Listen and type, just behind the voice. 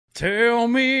Tell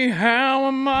me, how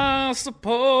am I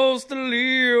supposed to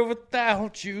live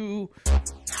without you?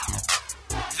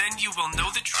 Then you will know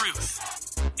the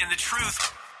truth, and the truth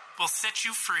will set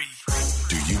you free.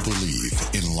 Do you believe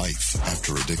in life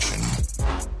after addiction?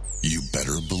 You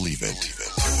better believe it.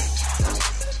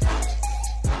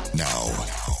 Now,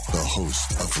 the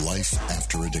host of Life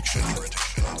After Addiction.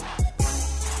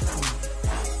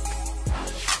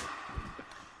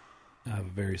 I have a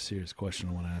very serious question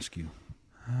I want to ask you.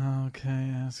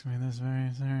 Okay, ask me this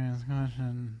very serious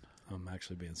question. I'm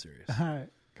actually being serious. All right,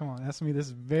 come on, ask me this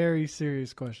very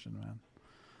serious question, man.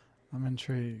 I'm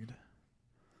intrigued.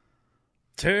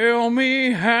 Tell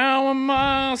me, how am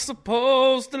I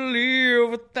supposed to live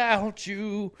without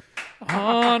you,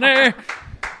 honey?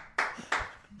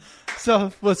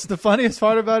 So what's the funniest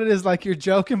part about it is like you're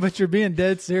joking, but you're being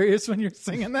dead serious when you're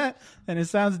singing that, and it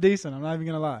sounds decent. I'm not even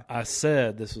going to lie. I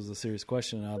said this was a serious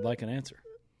question, and I'd like an answer.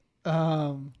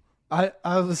 I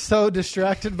was so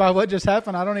distracted by what just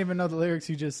happened. I don't even know the lyrics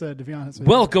you just said, to be honest with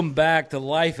you. Welcome back to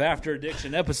Life After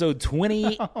Addiction, episode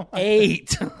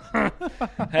 28.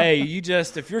 Hey,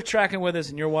 if you're tracking with us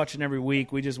and you're watching every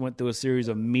week, we just went through a series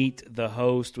of Meet the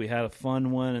Host. We had a fun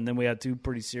one, and then we had two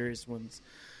pretty serious ones.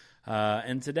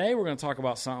 And today we're going to talk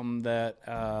about something that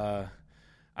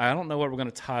I don't know what we're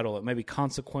going to title it. Maybe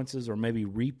consequences, or maybe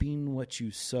reaping what you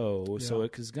sow. Yeah. So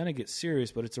it's going to get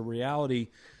serious, but it's a reality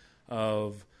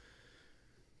of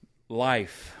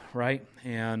life, right?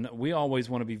 And we always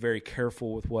want to be very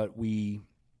careful with what we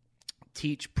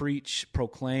teach, preach,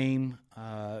 proclaim,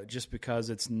 just because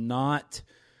it's not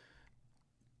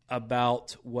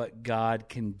about what God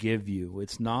can give you.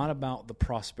 It's not about the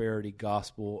prosperity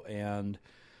gospel. And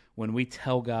when we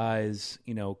tell guys,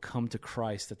 come to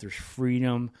Christ, that there's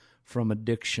freedom from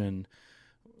addiction,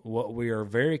 what we are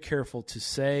very careful to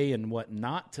say and what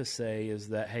not to say is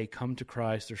that, hey, come to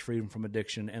Christ, there's freedom from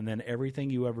addiction, and then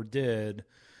everything you ever did,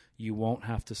 you won't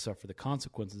have to suffer the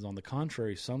consequences. On the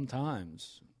contrary,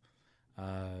 sometimes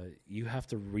you have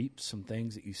to reap some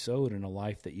things that you sowed in a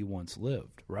life that you once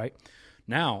lived, right?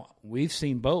 Now, we've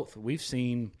seen both. We've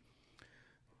seen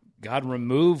God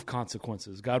remove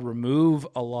consequences. God remove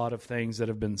a lot of things that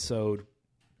have been sowed.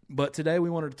 But today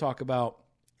we wanted to talk about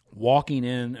walking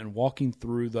in and walking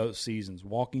through those seasons,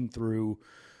 walking through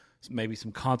maybe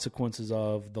some consequences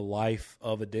of the life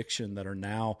of addiction that are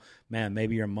now,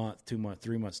 maybe you're a month, 2 months,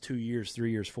 3 months, 2 years, 3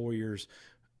 years, 4 years,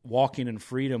 walking in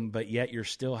freedom, but yet you're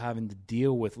still having to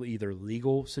deal with either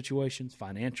legal situations,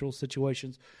 financial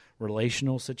situations,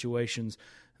 relational situations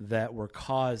that were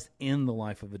caused in the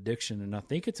life of addiction. And I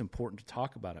think it's important to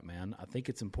talk about it, man. I think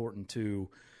it's important to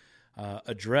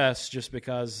address, just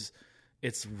because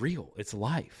it's real. It's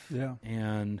life. Yeah.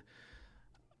 And,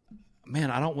 man,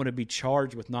 I don't want to be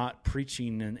charged with not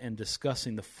preaching and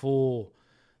discussing the full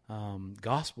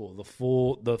gospel,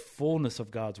 the fullness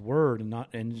of God's word,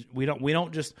 and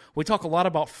we talk a lot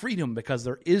about freedom because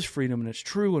there is freedom and it's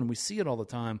true and we see it all the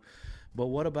time. But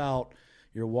what about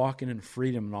you're walking in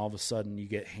freedom and all of a sudden you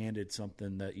get handed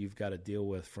something that you've got to deal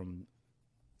with from,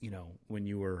 when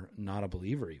you were not a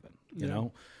believer even, you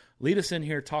know? Lead us in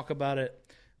here, talk about it.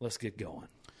 Let's get going.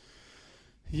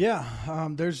 Yeah,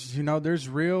 there's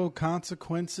real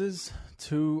consequences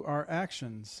to our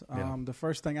actions. The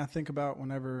first thing I think about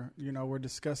whenever, we're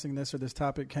discussing this or this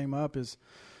topic came up is,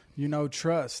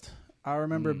 trust. I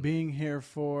remember being here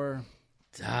for...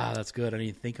 that's good. I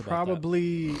didn't think about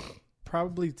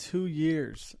probably 2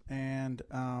 years. And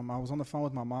I was on the phone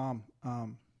with my mom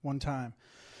one time.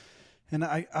 And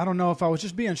I don't know if I was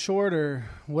just being short or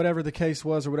whatever the case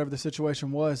was or whatever the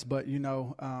situation was, but,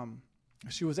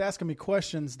 she was asking me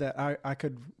questions that I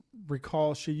could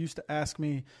recall she used to ask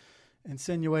me,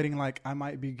 insinuating like I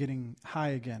might be getting high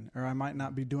again or I might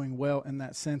not be doing well in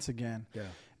that sense again. Yeah.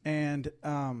 And,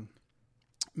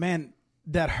 man,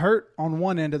 that hurt on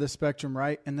one end of the spectrum,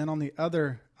 right? And then on the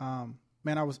other, I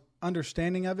was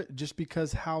understanding of it just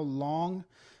because how long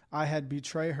I had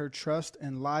betrayed her trust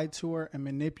and lied to her and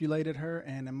manipulated her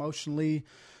and emotionally,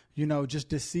 just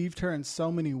deceived her in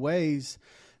so many ways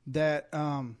that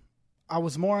I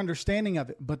was more understanding of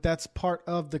it. But that's part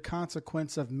of the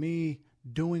consequence of me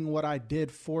doing what I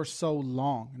did for so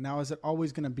long. Now, is it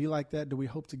always going to be like that? Do we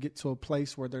hope to get to a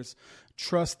place where there's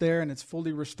trust there and it's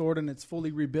fully restored and it's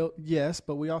fully rebuilt? Yes,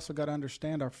 but we also got to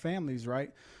understand our families,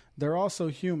 right? They're also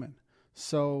human.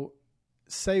 So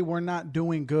say we're not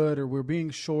doing good or we're being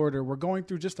short or we're going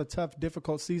through just a tough,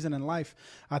 difficult season in life,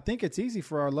 I think it's easy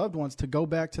for our loved ones to go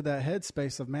back to that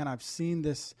headspace of, man, I've seen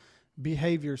this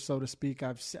behavior, so to speak.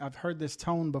 I've heard this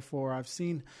tone before. I've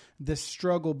seen this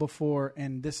struggle before,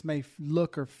 and this may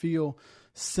look or feel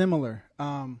similar.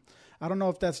 I don't know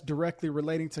if that's directly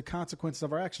relating to consequences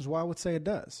of our actions. Well, I would say it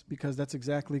does, because that's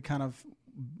exactly kind of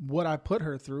what I put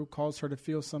her through, caused her to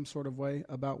feel some sort of way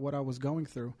about what I was going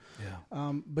through.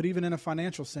 Yeah. But even in a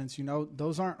financial sense,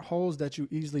 those aren't holes that you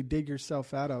easily dig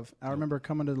yourself out of. I remember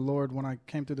coming to the Lord when I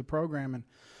came through the program, and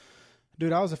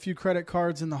dude, I was a few credit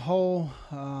cards in the hole.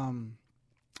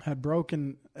 Had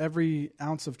broken every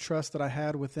ounce of trust that I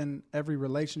had within every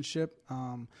relationship.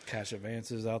 Cash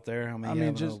advances out there.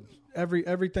 Just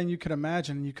everything you could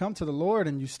imagine. You come to the Lord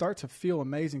and you start to feel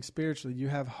amazing spiritually. You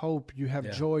have hope, you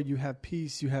have joy, you have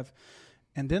peace,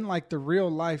 and then like the real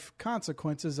life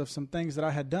consequences of some things that I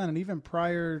had done, and even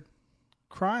prior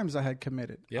crimes I had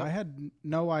committed. Yep. I had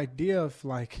no idea if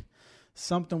like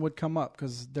something would come up,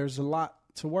 because there's a lot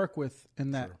to work with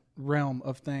in that realm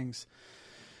of things.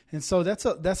 And so that's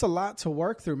a lot to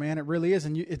work through, man. It really is.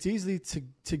 And it's easy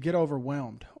to get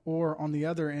overwhelmed. Or on the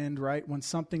other end, right, when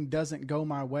something doesn't go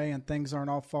my way and things aren't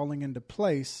all falling into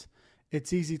place,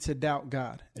 it's easy to doubt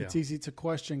God. Yeah. It's easy to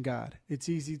question God. It's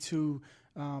easy to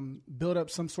build up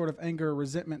some sort of anger or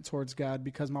resentment towards God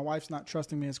because my wife's not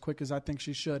trusting me as quick as I think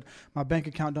she should. My bank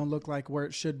account don't look like where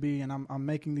it should be, and I'm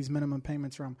making these minimum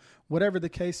payments from. Whatever the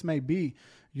case may be,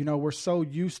 we're so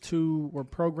we're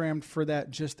programmed for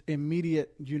that just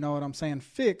immediate,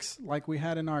 fix like we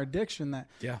had in our addiction that,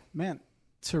 man,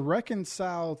 to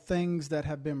reconcile things that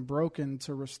have been broken,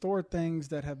 to restore things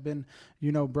that have been,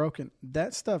 broken,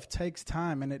 that stuff takes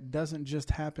time, and it doesn't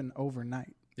just happen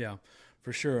overnight. Yeah,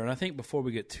 for sure. And I think before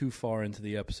we get too far into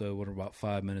the episode, we're about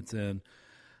 5 minutes in,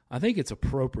 I think it's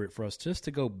appropriate for us just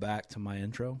to go back to my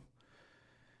intro,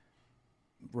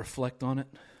 reflect on it,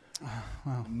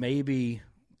 maybe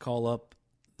call up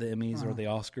the Emmys or the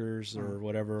Oscars or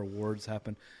whatever awards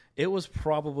happen. It was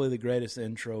probably the greatest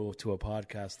intro to a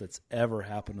podcast that's ever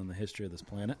happened in the history of this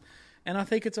planet. And I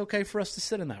think it's okay for us to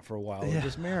sit in that for a while and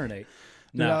just marinate.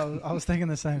 No, I was thinking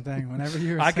the same thing. Whenever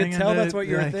you were I could tell that's it, what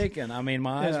you were thinking. I mean,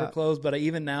 my eyes were closed, but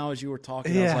even now as you were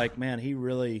talking, I was like, man,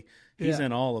 he's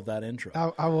in all of that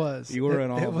intro. I was. You were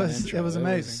in all of that intro. It was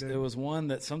amazing. It was one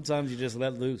that sometimes you just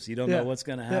let loose. You don't know what's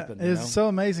going to happen. It's so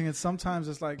amazing. Sometimes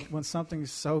it's like when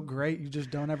something's so great, you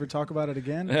just don't ever talk about it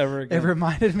again. Ever again. It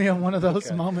reminded me of one of those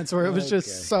moments where it was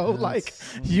just so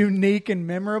unique and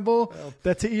memorable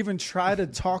that to even try to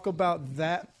talk about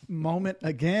that moment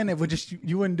again, it would just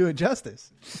you wouldn't do it justice.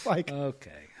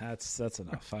 Okay, that's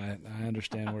enough. I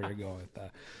understand where you're going with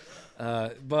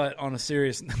that. But on a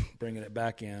serious, bringing it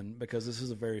back in, because this is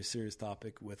a very serious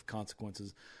topic with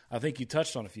consequences. I think you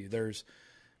touched on a few.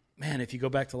 If you go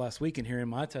back to last week and hearing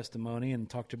my testimony and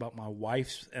talked about my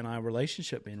wife's and I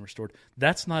relationship being restored,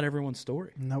 that's not everyone's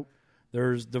story. Nope.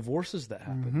 There's divorces that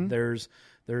happen. Mm-hmm.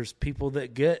 There's people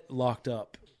that get locked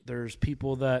up. There's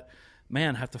people that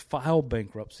have to file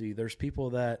bankruptcy. There's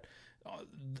people that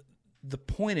the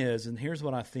point is, and here's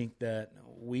what I think that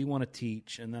we want to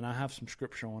teach, and then I have some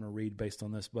scripture I want to read based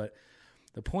on this, but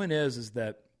the point is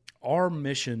that our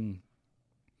mission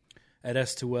at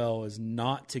S2L is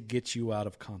not to get you out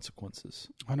of consequences.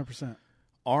 100%.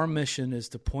 Our mission is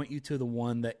to point you to the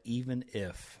one that even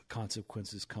if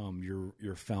consequences come,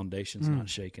 your foundation's not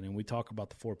shaken. And we talk about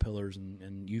the 4 pillars,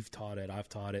 and you've taught it, I've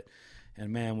taught it.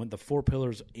 And man, when the 4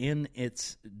 pillars in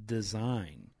its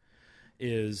design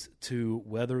is to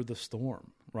weather the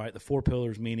storm, right? The 4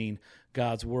 pillars meaning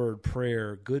God's word,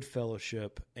 prayer, good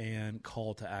fellowship, and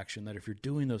call to action. That if you're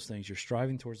doing those things, you're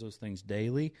striving towards those things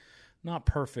daily, not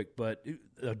perfect, but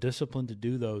a discipline to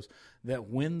do those, that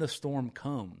when the storm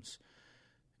comes,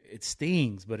 it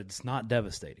stings, but it's not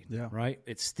devastating, right?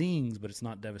 It stings, but it's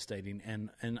not devastating.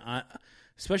 And I,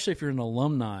 especially if you're an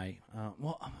alumni,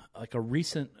 like a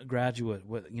recent graduate,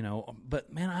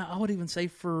 but man, I would even say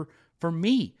for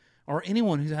me or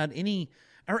anyone who's had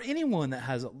anyone that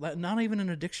has not even an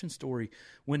addiction story,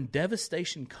 when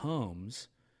devastation comes,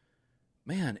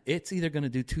 man, it's either going to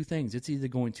do 2 things. It's either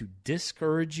going to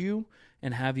discourage you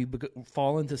and have you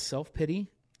fall into self-pity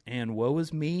and woe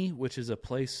is me, which is a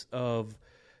place of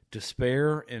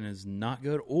despair and is not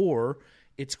good, or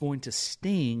it's going to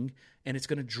sting and it's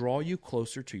going to draw you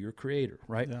closer to your Creator,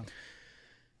 right? Yeah.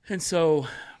 And so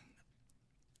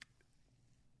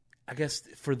I guess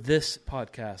for this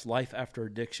podcast, Life After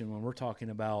Addiction, when we're talking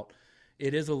about,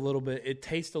 it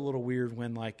tastes a little weird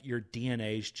when like your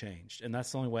DNA's changed. And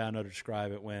that's the only way I know to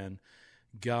describe it. When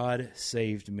God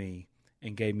saved me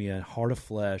and gave me a heart of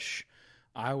flesh,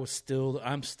 I'm still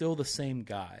the same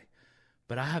guy.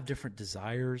 But I have different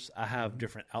desires. I have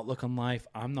different outlook on life.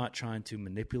 I'm not trying to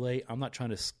manipulate. I'm not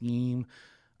trying to scheme.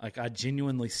 Like, I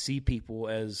genuinely see people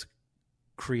as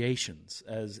creations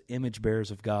as image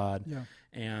bearers of God. Yeah.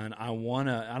 And I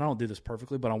don't do this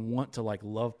perfectly, but I want to like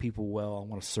love people well. I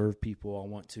want to serve people. I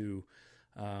want to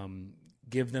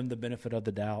give them the benefit of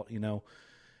the doubt, you know.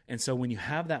 And so when you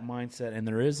have that mindset and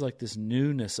there is like this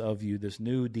newness of you, this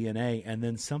new DNA, and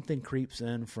then something creeps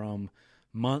in from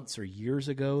months or years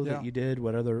ago that you did,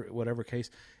 whatever case,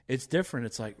 it's different.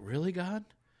 It's like, really, God?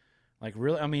 Like,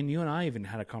 really? I mean, you and I even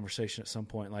had a conversation at some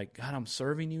point, like, God, I'm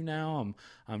serving you now.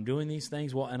 I'm doing these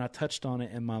things. Well, and I touched on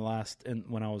it in my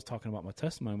when I was talking about my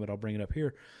testimony, but I'll bring it up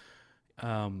here.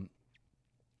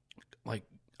 Like,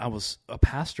 I was a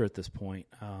pastor at this point.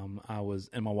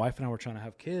 And my wife and I were trying to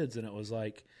have kids, and it was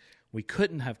like, we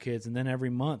couldn't have kids. And then every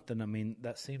month, and I mean,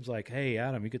 that seems like, hey,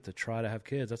 Adam, you get to try to have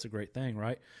kids. That's a great thing,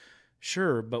 right?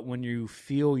 Sure. But when you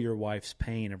feel your wife's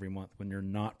pain every month, when you're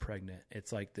not pregnant,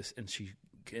 it's like this, and she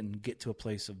can get to a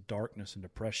place of darkness and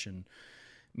depression,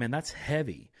 man, that's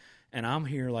heavy. And I'm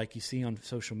here, like you see on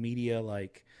social media,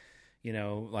 like, you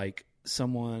know, like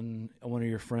one of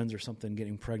your friends or something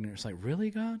getting pregnant. It's like,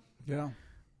 really, God? Yeah.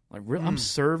 Like, really, I'm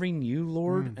serving you,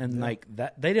 Lord. And like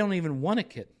that, they don't even want a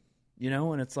kid, you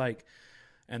know? And it's like,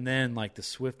 and then like the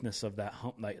swiftness of that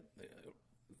hump, like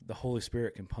the Holy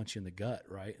Spirit can punch you in the gut,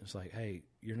 right? It's like, hey,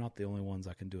 you're not the only ones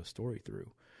I can do a story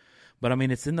through. But I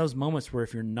mean, it's in those moments where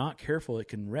if you're not careful, it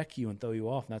can wreck you and throw you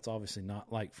off. And that's obviously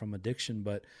not like from addiction,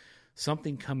 but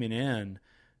something coming in,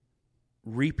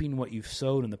 reaping what you've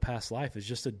sowed in the past life is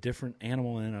just a different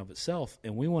animal in and of itself.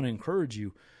 And we want to encourage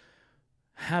you,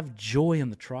 have joy in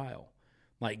the trial.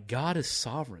 Like, God is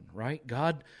sovereign, right?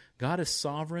 God is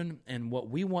sovereign. And what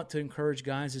we want to encourage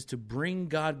guys is to bring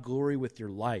God glory with your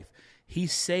life. He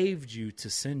saved you to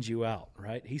send you out,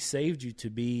 right? He saved you to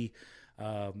be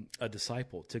a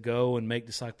disciple, to go and make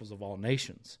disciples of all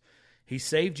nations. He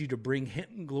saved you to bring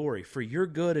Him glory. For your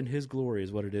good and His glory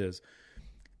is what it is.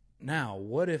 Now,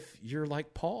 what if you're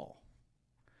like Paul,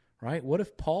 right? What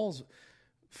if Paul's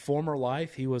former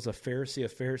life, he was a Pharisee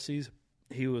of Pharisees.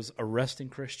 He was arresting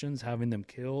Christians, having them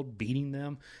killed, beating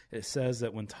them. It says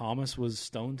that when Thomas was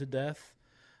stoned to death,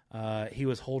 he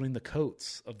was holding the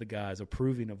coats of the guys,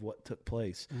 approving of what took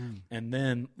place. And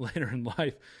then later in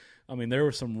life, I mean, there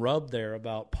was some rub there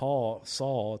about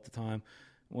Saul at the time,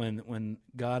 when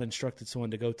God instructed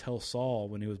someone to go tell Saul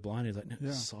when he was blind. He was like,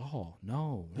 no, Saul,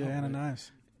 no. Yeah,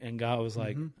 Ananias. And God was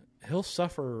like, he'll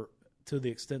suffer to the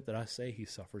extent that I say he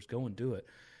suffers. Go and do it.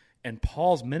 And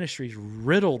Paul's ministry is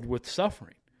riddled with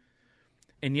suffering.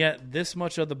 And yet this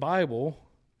much of the Bible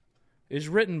is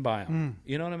written by him.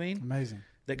 You know what I mean? Amazing.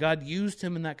 That God used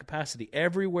him in that capacity.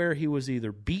 Everywhere he was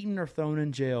either beaten or thrown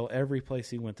in jail, every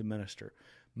place he went to minister.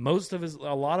 A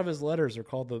lot of his letters are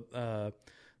called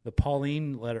the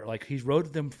Pauline letter. Like, he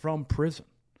wrote them from prison.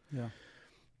 Yeah.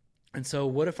 And so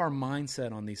what if our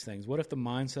mindset on these things, what if the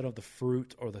mindset of the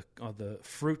fruit or the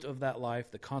fruit of that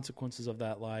life, the consequences of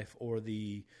that life, or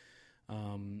the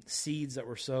seeds that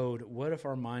were sowed, what if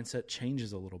our mindset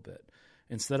changes a little bit?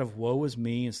 Instead of woe is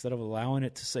me, instead of allowing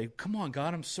it to say, come on,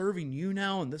 God, I'm serving you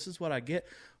now, and this is what I get.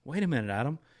 Wait a minute,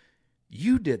 Adam.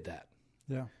 You did that.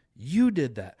 Yeah. You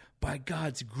did that. By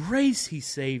God's grace, He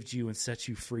saved you and set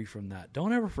you free from that.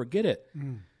 Don't ever forget it.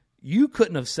 You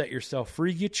couldn't have set yourself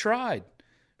free. You tried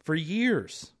for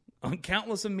years on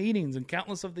countless of meetings and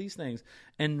countless of these things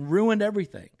and ruined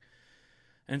everything.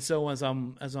 And so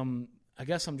I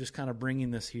guess I'm just kind of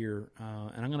bringing this here,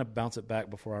 and I'm going to bounce it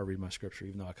back before I read my scripture,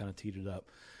 even though I kind of teed it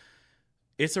up.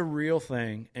 It's a real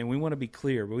thing, and we want to be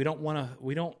clear, but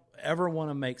we don't ever want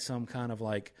to make some kind of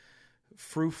like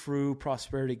frou-frou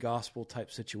prosperity gospel type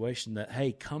situation that,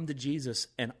 hey, come to Jesus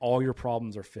and all your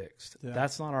problems are fixed. Yeah.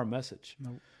 That's not our message.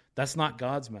 Nope. That's not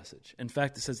God's message. In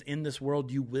fact, it says, in this world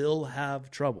you will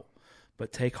have trouble,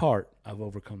 but take heart, I've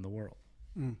overcome the world.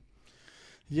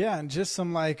 Yeah, and just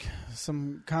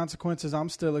some consequences I'm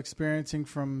still experiencing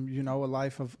from, a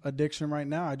life of addiction right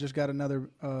now. I just got another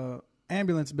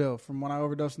ambulance bill from when I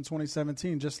overdosed in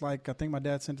 2017, just like I think my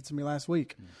dad sent it to me last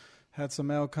week. Had some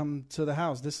mail come to the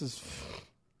house. This is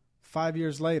 5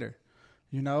 years later,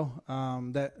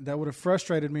 that would have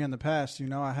frustrated me in the past.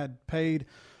 I had paid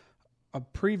a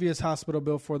previous hospital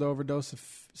bill for the overdose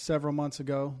several months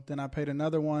ago. Then I paid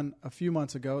another one a few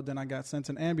months ago. Then I got sent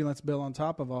an ambulance bill on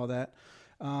top of all that.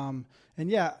 And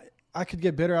yeah, I could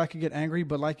get bitter. I could get angry.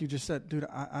 But like you just said, dude,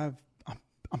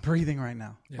 I'm breathing right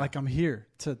now. Yeah. Like, I'm here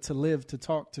to live, to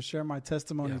talk, to share my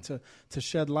testimony, to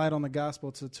shed light on the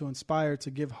gospel, to inspire, to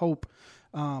give hope.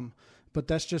 But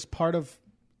that's just part of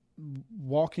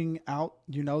walking out,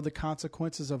 the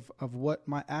consequences of what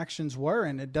my actions were.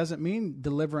 And it doesn't mean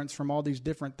deliverance from all these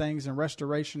different things and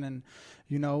restoration and,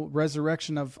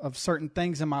 resurrection of certain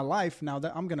things in my life. Now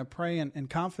that I'm going to pray in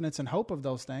confidence and hope of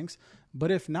those things.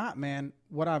 But if not, man,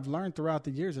 what I've learned throughout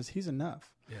the years is he's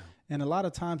enough. Yeah. And a lot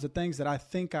of times the things that I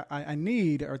think I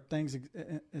need are things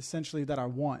essentially that I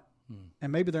want.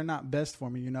 And maybe they're not best for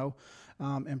me,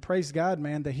 and praise God,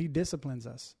 man, that he disciplines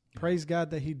us. Praise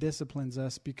God that he disciplines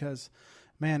us because,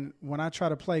 man, when I try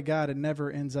to play God, it never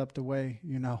ends up the way,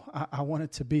 I want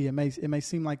it to be. It may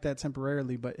seem like that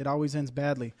temporarily, but it always ends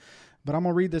badly. But I'm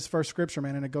going to read this first scripture,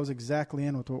 man, and it goes exactly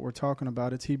in with what we're talking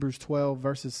about. It's Hebrews 12,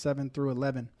 verses 7 through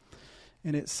 11.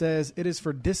 And it says, "It is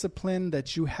for discipline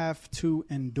that you have to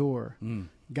endure.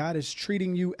 God is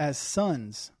treating you as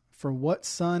sons. For what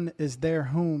son is there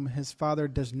whom his father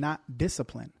does not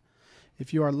discipline?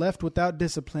 If you are left without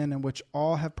discipline in which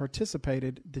all have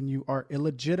participated, then you are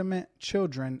illegitimate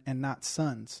children and not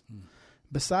sons.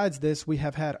 Besides this, we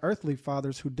have had earthly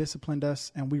fathers who disciplined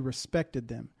us, and we respected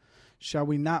them. Shall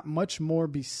we not much more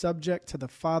be subject to the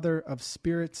Father of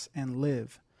spirits and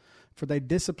live? For they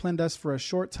disciplined us for a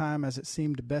short time as it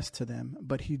seemed best to them,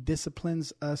 but he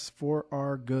disciplines us for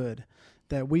our good,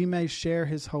 that we may share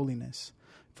his holiness.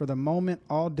 For the moment,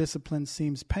 all discipline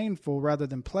seems painful rather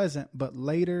than pleasant, but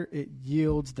later it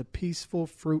yields the peaceful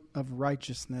fruit of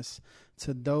righteousness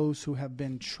to those who have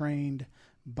been trained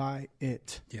by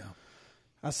it." Yeah.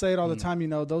 I say it all the time,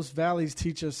 those valleys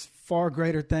teach us far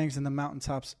greater things than the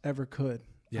mountaintops ever could.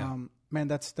 Yeah. Man,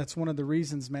 that's one of the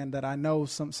reasons, man, that I know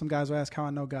some guys will ask how I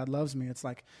know God loves me. It's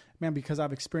like, man, because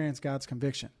I've experienced God's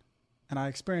conviction. And I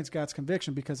experience God's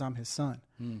conviction because I'm his son.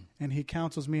 And he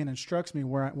counsels me and instructs me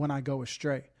when I go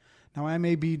astray. Now, I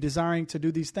may be desiring to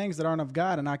do these things that aren't of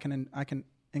God, and I can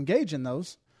engage in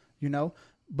those,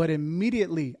 but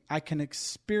immediately I can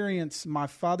experience my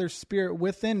Father's Spirit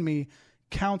within me,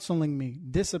 counseling me,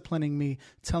 disciplining me,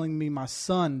 telling me, "My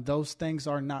son, those things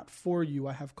are not for you.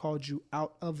 I have called you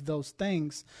out of those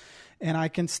things." And I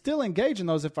can still engage in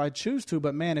those if I choose to.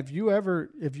 But man, if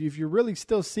you're really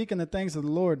still seeking the things of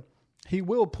the Lord, he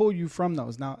will pull you from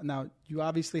those. Now you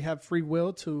obviously have free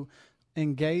will to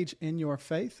engage in your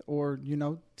faith or,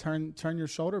 turn your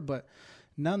shoulder. But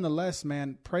nonetheless,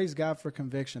 man, praise God for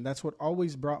conviction. That's what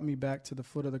always brought me back to the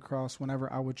foot of the cross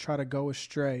whenever I would try to go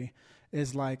astray,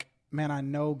 is like, man, I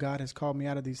know God has called me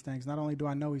out of these things. Not only do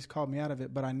I know he's called me out of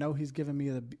it, but I know he's given me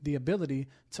the ability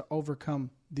to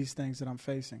overcome these things that I'm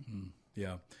facing.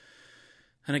 Yeah.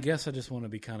 And I guess I just want to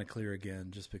be kind of clear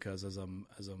again, just because as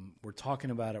we're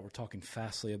talking about it, we're talking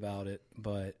fastly about it,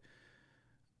 but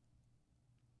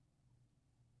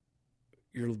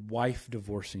your wife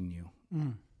divorcing you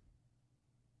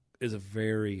is a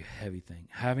very heavy thing.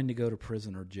 Having to go to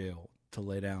prison or jail to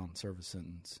lay down, serve a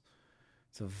sentence,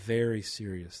 it's a very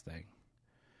serious thing.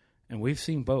 And we've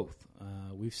seen both.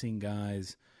 We've seen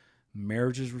guys,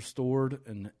 marriages restored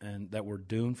and that were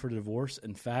doomed for divorce.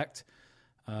 In fact,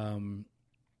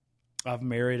 I've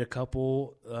married a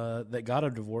couple that got a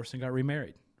divorce and got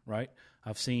remarried, right?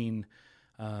 I've seen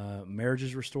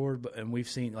marriages restored, and we've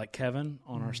seen, like Kevin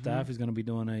on our staff, who's going to be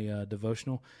doing a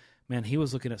devotional. Man, he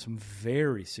was looking at some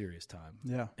very serious time.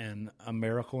 Yeah. And a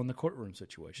miracle in the courtroom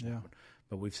situation. Yeah.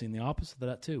 But we've seen the opposite of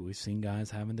that too. We've seen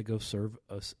guys having to go serve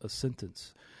a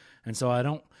sentence. And so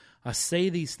I say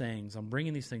these things, I'm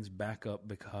bringing these things back up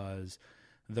because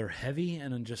they're heavy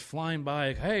and then just flying by,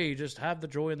 like, hey, just have the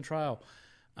joy in the trial.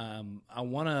 I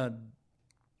want to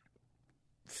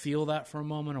feel that for a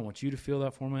moment. I want you to feel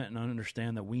that for a moment and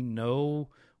understand that we know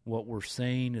what we're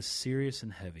saying is serious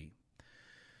and heavy.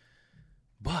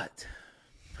 But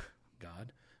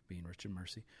God, being rich in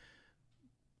mercy,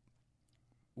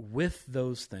 with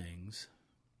those things,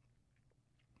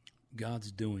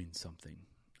 God's doing something.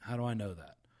 How do I know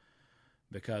that?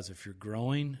 Because if you're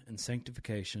growing in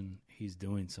sanctification, he's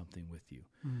doing something with you.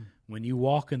 When you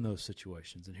walk in those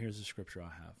situations, and here's the scripture I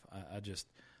have.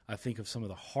 I think of some of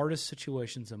the hardest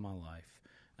situations in my life,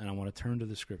 and I want to turn to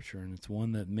the scripture, and it's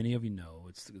one that many of you know.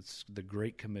 It's the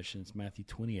Great Commission. It's Matthew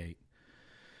 28.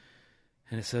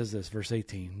 And it says this, verse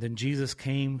 18, "Then Jesus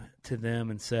came to them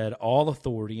and said, 'All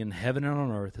authority in heaven and on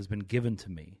earth has been given to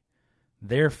me.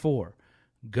 Therefore,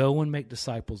 go and make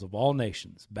disciples of all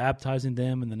nations, baptizing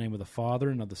them in the name of the Father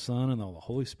and of the Son and of the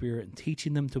Holy Spirit, and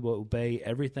teaching them to obey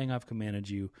everything I've commanded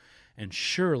you. And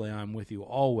surely I'm with you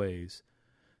always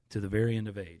to the very end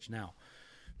of age.'" Now,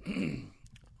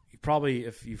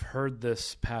 if you've heard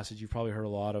this passage, you've probably heard a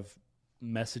lot of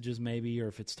messages maybe, or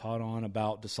if it's taught on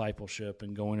about discipleship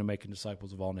and going and making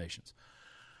disciples of all nations.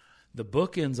 The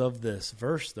bookends of this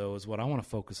verse, though, is what I want to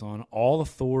focus on. All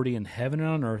authority in heaven and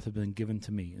on earth have been given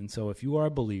to me. And so if you are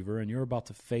a believer and you're about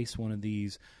to face one of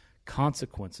these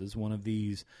consequences, one of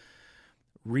these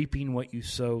reaping what you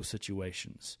sow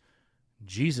situations,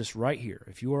 Jesus right here,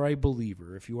 if you are a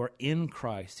believer, if you are in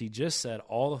Christ, he just said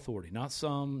all authority, not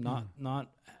some,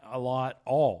 not a lot,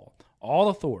 all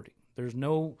authority. There's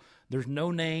no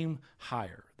name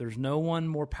higher. There's no one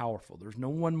more powerful. There's no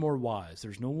one more wise.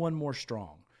 There's no one more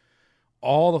strong.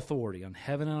 All authority on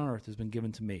heaven and on earth has been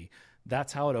given to me.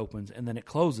 That's how it opens. And then it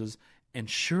closes, and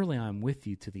surely I'm with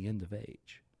you to the end of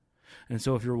age. And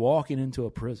so if you're walking into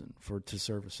a prison to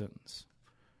serve a sentence,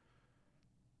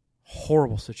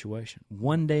 horrible situation.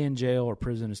 1 day in jail or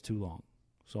prison is too long.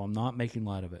 So I'm not making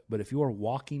light of it. But if you are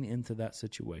walking into that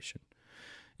situation,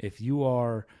 if you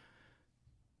are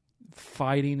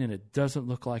fighting and it doesn't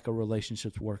look like a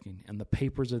relationship's working and the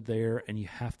papers are there and you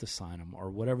have to sign them, or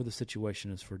whatever the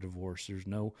situation is for divorce,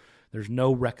 there's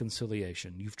no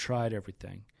reconciliation. You've tried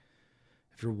everything.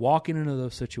 If you're walking into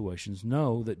those situations,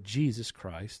 know that Jesus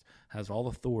Christ has all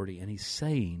authority, and he's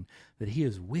saying that he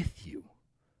is with you.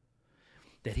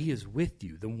 That he is with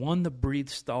you. The one that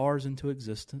breathes stars into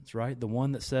existence, right? The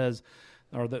one that says,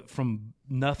 or that from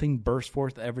nothing burst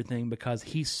forth everything because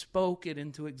he spoke it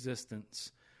into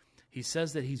existence. He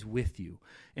says that he's with you.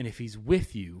 And if he's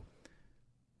with you,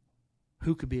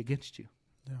 who could be against you?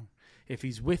 Yeah. If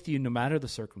he's with you, no matter the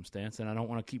circumstance, and I don't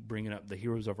want to keep bringing up the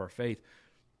heroes of our faith,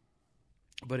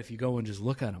 but if you go and just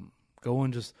look at them, go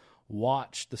and just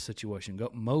watch the situation. Go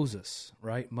Moses,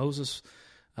 right? Moses,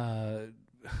 I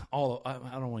don't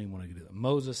even want to do that.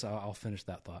 Moses, I'll finish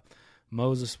that thought.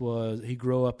 Moses he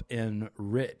grew up in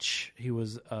rich. He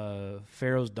was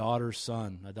Pharaoh's daughter's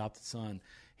son, adopted son.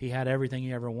 He had everything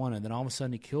he ever wanted. Then all of a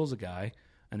sudden he kills a guy,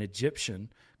 an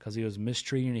Egyptian, because he was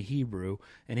mistreating a Hebrew,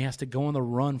 and he has to go on the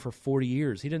run for 40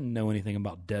 years. He didn't know anything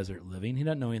about desert living. He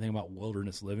doesn't know anything about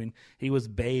wilderness living. He was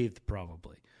bathed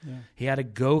probably. Yeah. He had to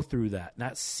go through that.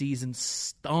 That season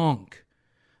stunk.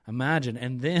 Imagine.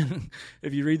 And then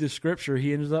if you read the scripture,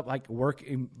 he ends up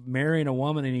marrying a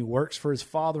woman, and he works for his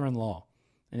father-in-law.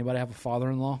 Anybody have a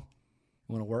father-in-law?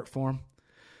 You want to work for him?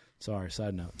 Sorry,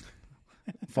 side note.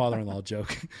 Father-in-law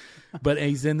joke. But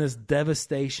he's in this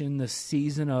devastation, this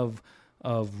season of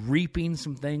reaping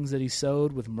some things that he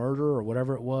sowed with murder or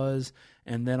whatever it was.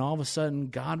 And then all of a sudden,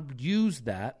 God used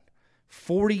that.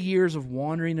 40 years of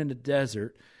wandering in the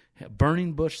desert,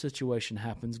 burning bush situation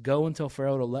happens. Go and tell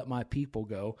Pharaoh to let my people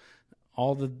go.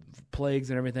 All the plagues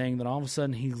and everything. Then all of a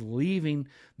sudden he's leaving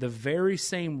the very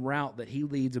same route that he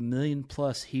leads 1 million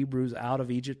plus Hebrews out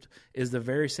of Egypt is the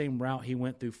very same route he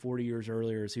went through 40 years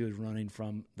earlier as he was running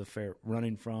from Pharaoh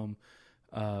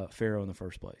in the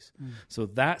first place. So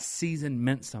that season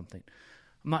meant something.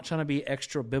 I'm not trying to be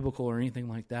extra biblical or anything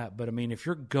like that, but I mean, if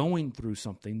you're going through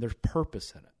something, there's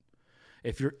purpose in it.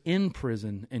 If you're in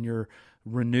prison and you're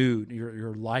renewed,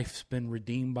 your life's been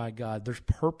redeemed by God, there's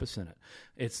purpose in it.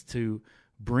 It's to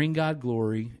bring God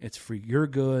glory. It's for your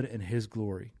good and his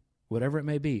glory, whatever it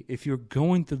may be. If you're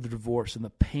going through the divorce and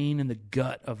the pain and the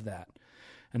gut of that,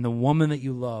 and the woman that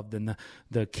you loved and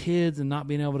the kids and not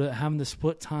being able to, having to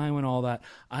split time and all that,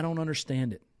 I don't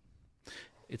understand it.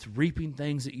 It's reaping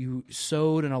things that you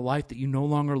sowed in a life that you no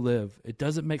longer live. It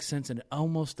doesn't make sense, and it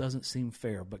almost doesn't seem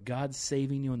fair. But God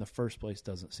saving you in the first place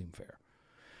doesn't seem fair.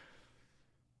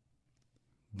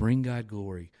 Bring God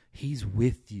glory. He's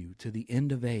with you to the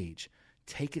end of age.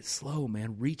 Take it slow,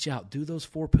 man. Reach out. Do those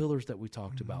 4 pillars that we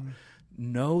talked about.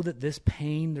 Know that this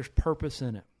pain, there's purpose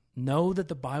in it. Know that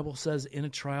the Bible says in a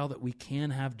trial that we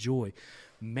can have joy.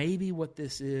 Maybe what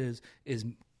this is,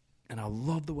 and I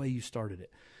love the way you started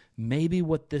it, maybe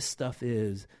what this stuff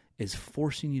is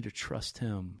forcing you to trust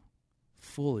him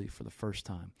fully for the first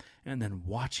time, and then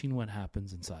watching what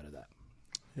happens inside of that.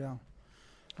 Yeah.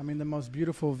 I mean, the most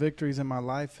beautiful victories in my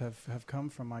life have come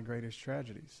from my greatest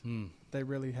tragedies. They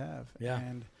really have. Yeah.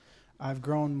 And I've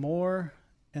grown more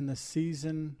in the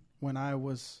season when I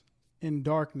was in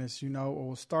darkness,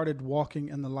 or started walking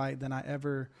in the light than I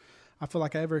feel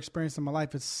like I ever experienced in my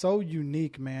life. It's so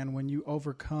unique, man, when you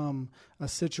overcome a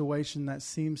situation that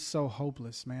seems so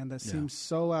hopeless, man, that seems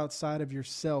so outside of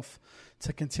yourself,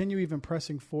 to continue even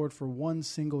pressing forward for one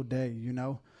single day,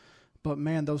 But,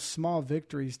 man, those small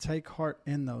victories, take heart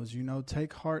in those,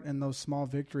 Take heart in those small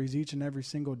victories each and every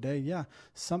single day. Yeah,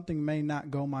 something may not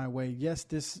go my way. Yes,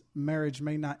 this marriage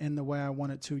may not end the way I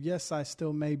want it to. Yes, I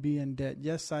still may be in debt.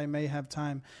 Yes, I may have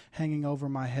time hanging over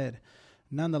my head.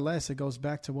 Nonetheless, it goes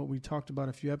back to what we talked about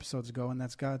a few episodes ago, and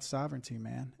that's God's sovereignty,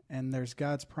 man. And there's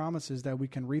God's promises that we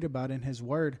can read about in his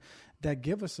word that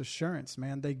give us assurance,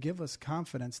 man. They give us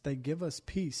confidence. They give us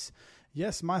peace.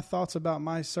 yes, my thoughts about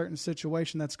my certain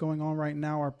situation that's going on right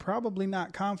now are probably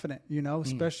not confident,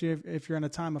 especially if you're in a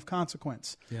time of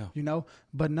consequence,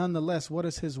 but nonetheless, what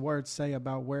does his word say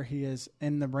about where he is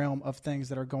in the realm of things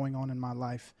that are going on in my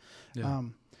life? Yeah.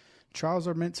 Trials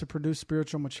are meant to produce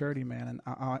spiritual maturity, man. And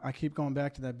I keep going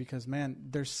back to that because, man,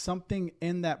 there's something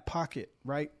in that pocket,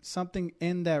 right? Something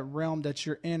in that realm that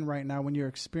you're in right now when you're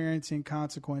experiencing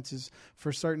consequences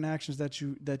for certain actions that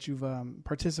you've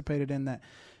participated in, that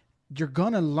you're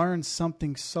going to learn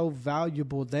something so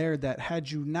valuable there that had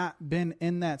you not been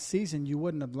in that season, you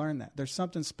wouldn't have learned that. There's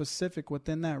something specific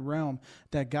within that realm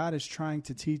that God is trying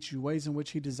to teach you, ways in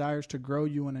which he desires to grow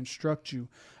you and instruct you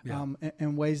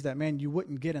in ways that, man, you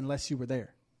wouldn't get unless you were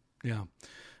there. Yeah.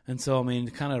 And so, I mean,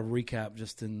 to kind of recap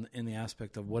just in the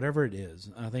aspect of whatever it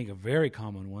is, I think a very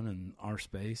common one in our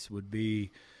space would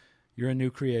be you're a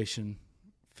new creation,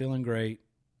 feeling great,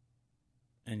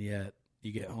 and yet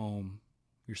you get home,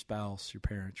 your spouse, your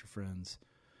parents, your friends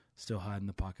still hiding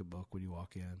the pocketbook when you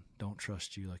walk in. Don't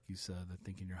trust you, like you said. They're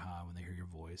thinking you're high when they hear your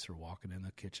voice, or walking in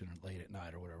the kitchen late at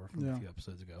night or whatever from a few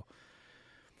episodes ago.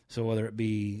 So whether it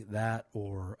be that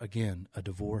or, again, a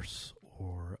divorce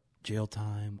or jail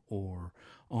time or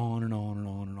on and on and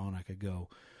on and on I could go.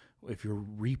 If you're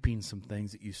reaping some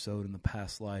things that you sowed in the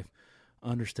past life,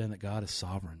 understand that God is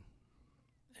sovereign.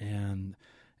 And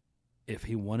if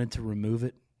he wanted to remove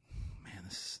it, man,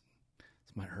 this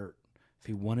might hurt. If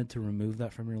he wanted to remove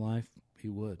that from your life, he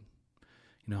would.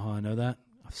 You know how I know that?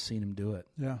 I've seen him do it.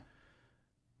 Yeah.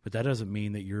 But that doesn't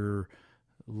mean that you're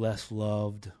less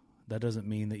loved. That doesn't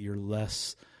mean that you're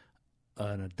less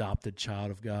an adopted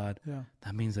child of God. Yeah.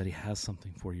 That means that he has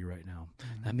something for you right now.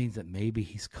 Mm-hmm. That means that maybe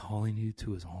he's calling you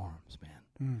to his arms,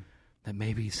 man. That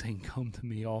maybe he's saying, come to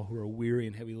me, all who are weary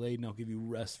and heavy laden. I'll give you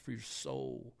rest for your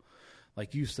soul.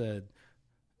 Like you said,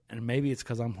 and maybe it's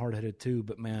because I'm hard-headed too,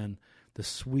 but man, the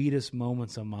sweetest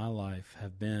moments of my life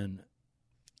have been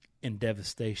in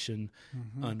devastation,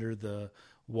 under the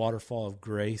waterfall of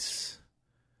grace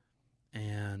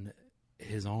and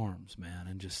his arms, man,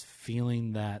 and just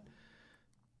feeling that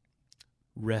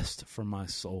rest for my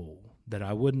soul that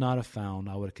I would not have found.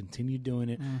 I would have continued doing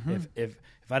it. If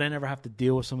I didn't ever have to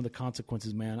deal with some of the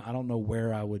consequences, man, I don't know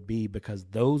where I would be, because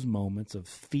those moments of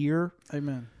fear,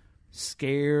 amen,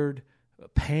 scared,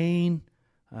 pain,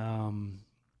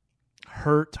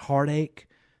 hurt, heartache,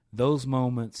 those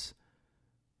moments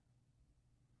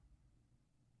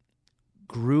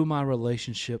grew my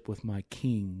relationship with my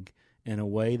King in a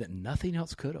way that nothing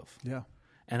else could have. Yeah.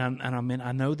 And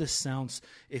I know this sounds,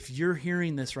 if you're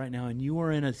hearing this right now and you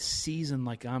are in a season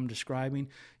like I'm describing,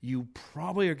 you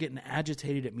probably are getting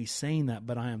agitated at me saying that,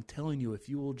 but I am telling you, if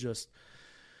you will just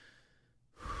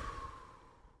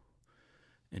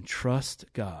and trust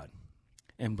God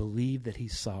and believe that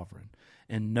he's sovereign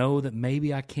and know that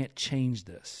maybe I can't change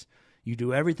this. You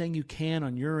do everything you can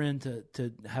on your end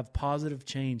to have positive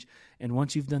change. And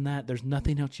once you've done that, there's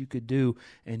nothing else you could do.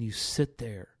 And you sit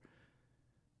there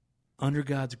under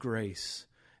God's grace,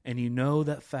 and you know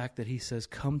that fact that he says,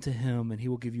 come to him and he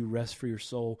will give you rest for your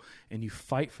soul. And you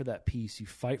fight for that peace, you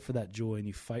fight for that joy, and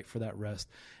you fight for that rest.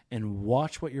 And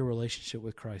watch what your relationship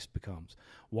with Christ becomes.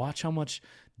 Watch how much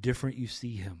different you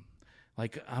see him.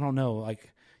 Like, I don't know,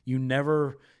 like you'll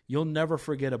never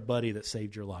forget a buddy that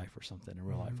saved your life or something in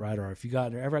real life, right? Or if you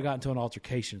ever got into an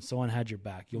altercation, someone had your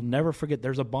back. You'll never forget.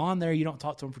 There's a bond there. You don't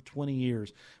talk to him for 20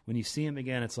 years. When you see him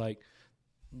again, it's like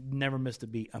never missed a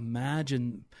beat.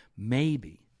 Imagine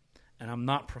maybe, and I'm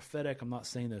not prophetic, I'm not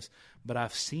saying this, but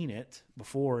I've seen it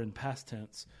before in past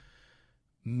tense.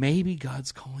 Maybe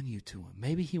God's calling you to him.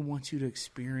 Maybe he wants you to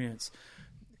experience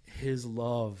his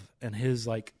love and his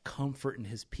like comfort and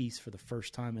his peace for the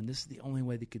first time. And this is the only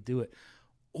way they could do it.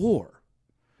 Or,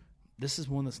 this is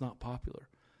one that's not popular.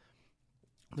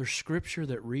 There's scripture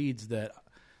that reads that,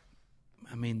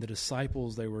 I mean, the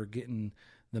disciples, they were getting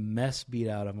the mess beat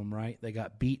out of them, right? They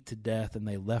got beat to death and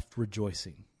they left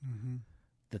rejoicing.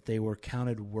 That they were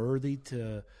counted worthy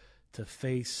to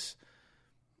face,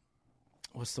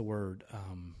 what's the word?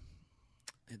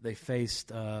 They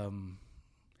faced a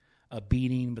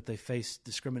beating, but they faced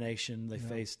discrimination. They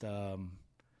faced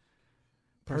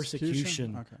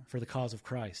persecution for the cause of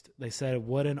Christ. They said,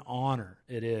 what an honor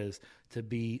it is to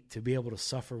be able to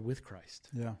suffer with Christ.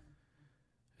 Yeah.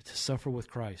 To suffer with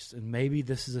Christ. And maybe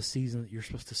this is a season that you're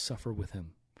supposed to suffer with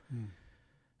him.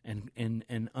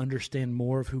 And understand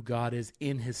more of who God is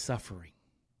in his suffering,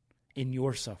 in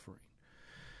your suffering.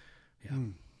 Yeah.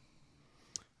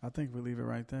 I think we leave it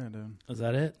right there, dude. Is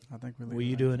that it? I think we leave Will it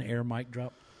you right do there. an air mic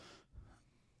drop?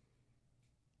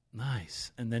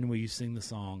 Nice. And then will you sing the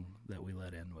song that we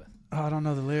let in with? Oh, I don't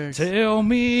know the lyrics. Tell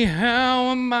me,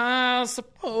 how am I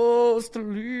supposed to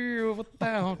live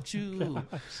without you?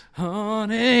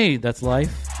 Honey, that's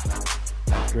life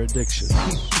after addiction.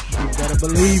 You better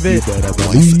believe it.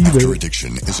 Life After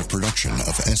Addiction is a production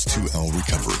of S2L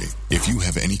Recovery. If you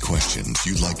have any questions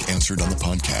you'd like answered on the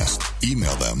podcast,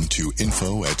 email them to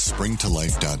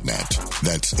info@springtolife.net.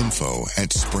 That's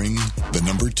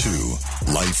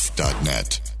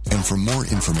info@spring2life.net. And for more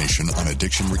information on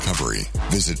addiction recovery,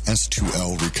 visit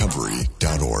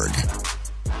s2lrecovery.org.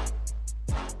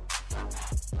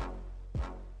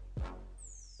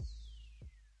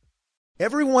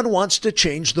 Everyone wants to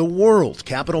change the world.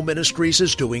 Capital Ministries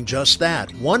is doing just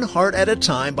that, one heart at a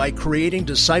time, by creating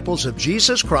disciples of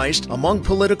Jesus Christ among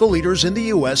political leaders in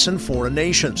the U.S. and foreign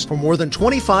nations. For more than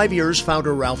 25 years,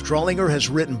 founder Ralph Drollinger has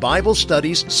written Bible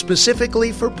studies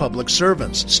specifically for public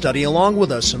servants. Study along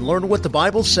with us and learn what the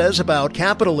Bible says about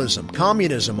capitalism,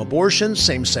 communism, abortion,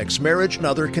 same-sex marriage, and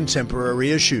other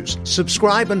contemporary issues.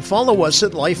 Subscribe and follow us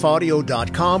at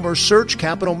lifeaudio.com or search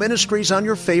Capital Ministries on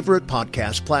your favorite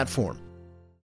podcast platform.